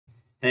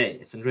Hey,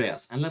 it's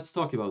Andreas, and let's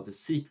talk about the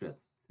secret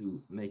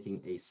to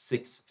making a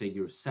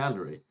six-figure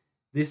salary.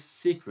 This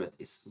secret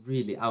is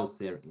really out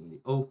there in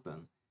the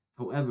open.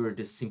 However,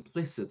 the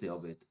simplicity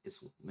of it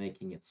is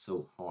making it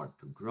so hard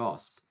to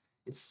grasp.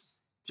 It's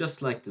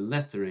just like the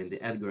letter in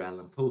the Edgar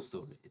Allan Poe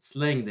story. It's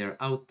laying there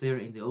out there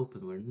in the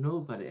open where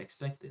nobody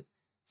expected.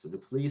 So the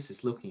police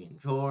is looking in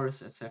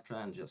drawers, etc.,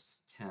 and just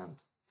can't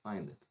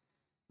find it.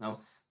 Now,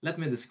 let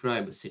me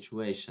describe a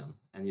situation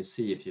and you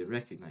see if you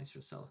recognize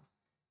yourself.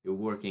 You're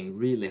working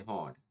really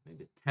hard,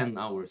 maybe 10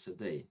 hours a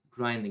day,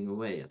 grinding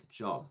away at a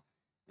job,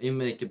 and you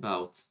make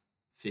about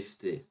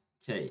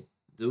 50k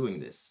doing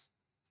this.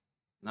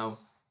 Now,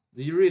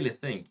 do you really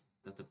think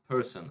that the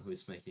person who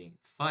is making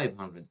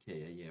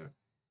 500k a year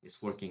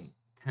is working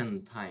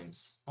 10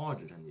 times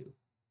harder than you?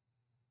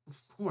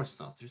 Of course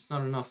not. There's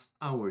not enough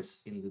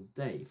hours in the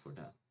day for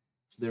that.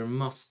 So there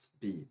must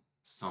be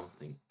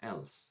something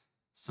else,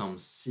 some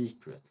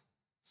secret,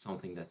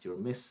 something that you're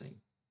missing.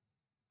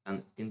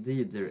 And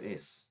indeed, there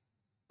is.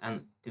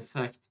 And in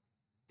fact,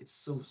 it's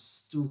so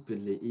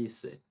stupidly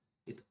easy.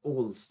 It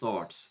all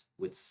starts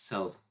with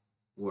self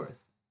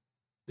worth.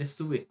 Let's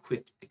do a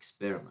quick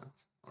experiment,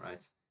 all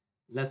right?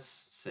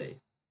 Let's say,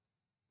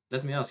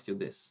 let me ask you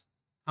this.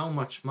 How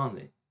much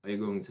money are you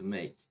going to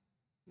make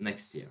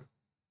next year?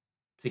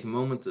 Take a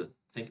moment to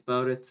think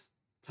about it,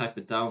 type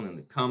it down in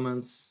the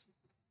comments,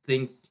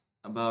 think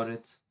about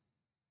it.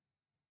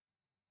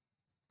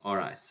 All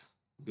right,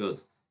 good.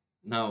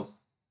 Now,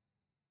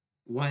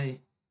 why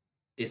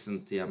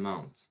isn't the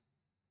amount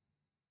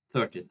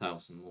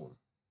 30,000 more?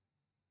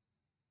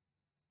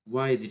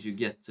 Why did you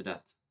get to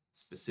that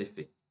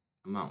specific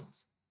amount?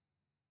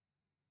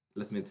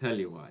 Let me tell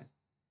you why.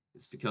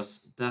 It's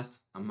because that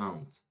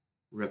amount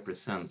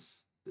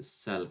represents the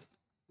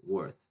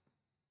self-worth.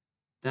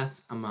 That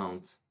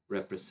amount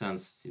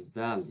represents the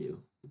value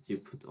that you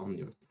put on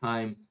your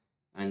time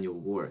and your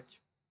work.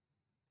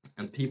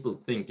 And people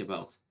think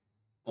about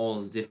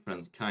all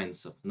different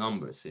kinds of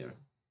numbers here.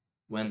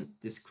 When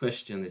this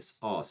question is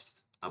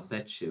asked, I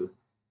bet you,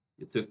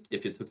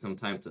 if you took some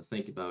time to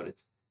think about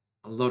it,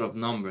 a lot of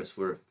numbers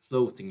were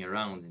floating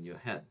around in your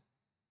head,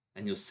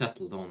 and you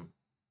settled on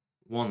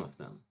one of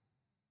them.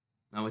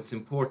 Now it's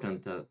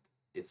important that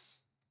it's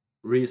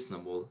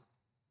reasonable,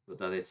 but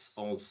that it's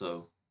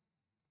also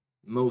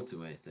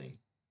motivating.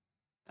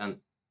 And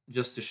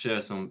just to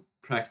share some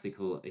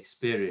practical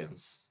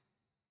experience,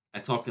 I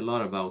talk a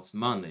lot about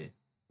money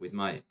with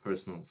my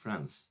personal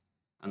friends.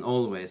 And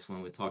always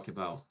when we talk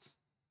about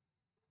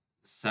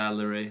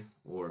salary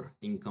or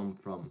income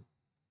from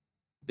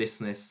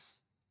business,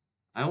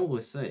 I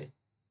always say,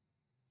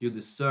 you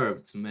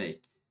deserve to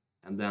make,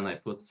 and then I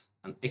put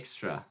an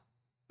extra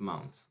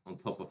amount on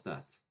top of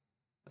that.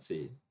 I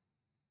see,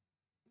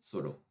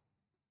 sort of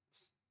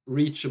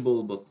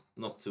reachable but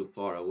not too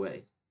far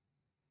away.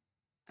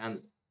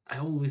 And I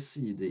always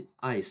see the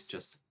eyes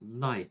just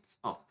light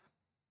up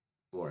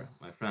for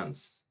my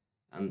friends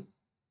and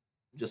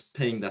just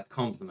paying that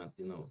compliment,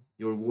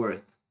 you're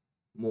worth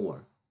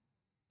more.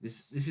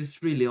 This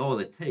is really all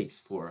it takes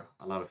for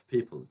a lot of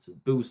people to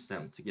boost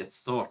them to get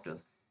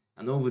started.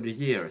 And over the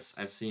years,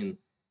 I've seen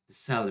the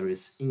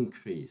salaries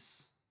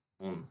increase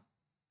on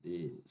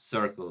the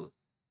circle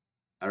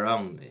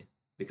around me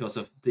because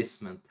of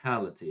this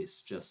mentality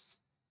is just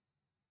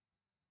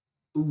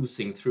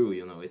oozing through,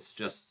 it's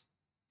just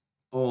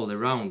all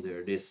around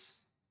there, this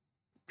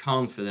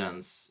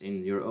confidence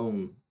in your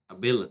own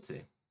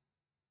ability.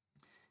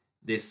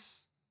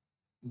 This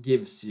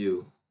gives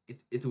you,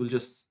 it will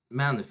just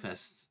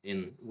manifest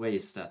in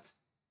ways that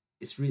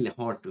it's really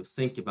hard to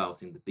think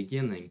about in the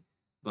beginning.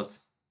 But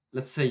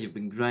let's say you've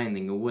been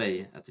grinding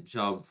away at a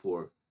job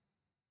for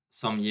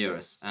some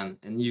years and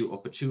a new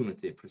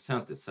opportunity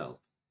presents itself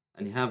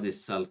and you have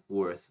this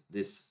self-worth,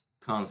 this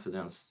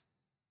confidence,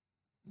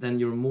 then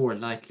you're more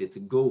likely to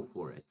go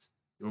for it.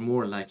 You're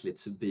more likely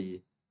to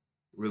be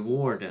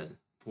rewarded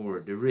for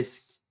the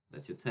risk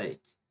that you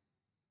take.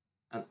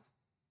 And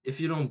if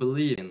you don't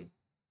believe in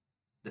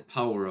the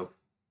power of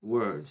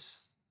words,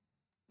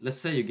 let's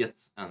say you get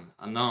an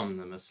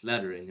anonymous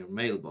letter in your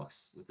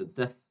mailbox with a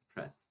death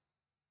threat.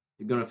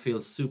 You're gonna feel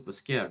super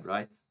scared,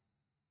 right?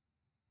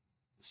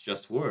 It's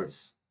just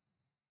words.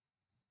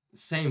 The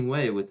same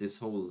way with this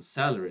whole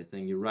salary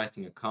thing, you're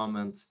writing a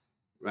comment,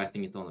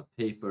 writing it on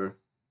a paper.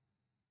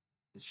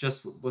 It's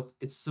just, but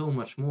it's so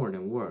much more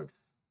than words.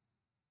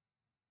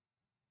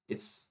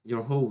 It's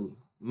your whole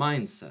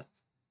mindset.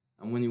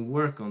 And when you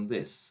work on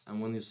this,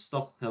 and when you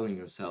stop telling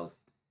yourself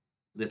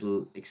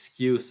little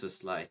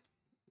excuses like,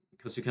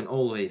 because you can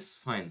always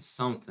find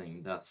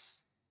something that's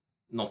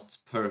not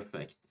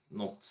perfect,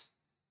 not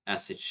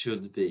as it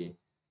should be.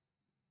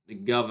 The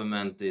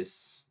government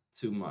is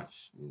too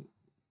much,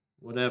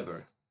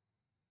 whatever,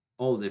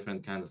 all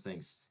different kind of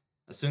things.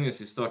 As soon as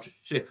you start to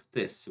shift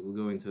this, you will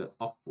go into an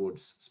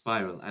upwards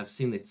spiral. I've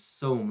seen it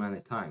so many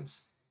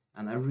times,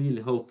 and I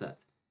really hope that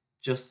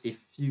just a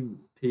few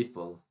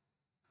people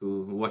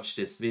who watch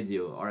this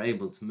video are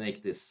able to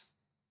make this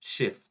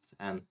shift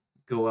and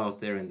go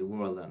out there in the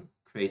world and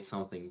create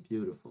something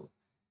beautiful.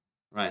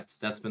 Right,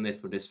 that's been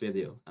it for this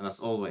video. And as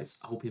always,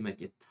 I hope you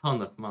make a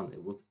ton of money,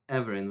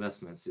 whatever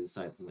investments you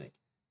decide to make.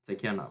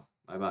 Take care now.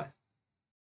 Bye bye.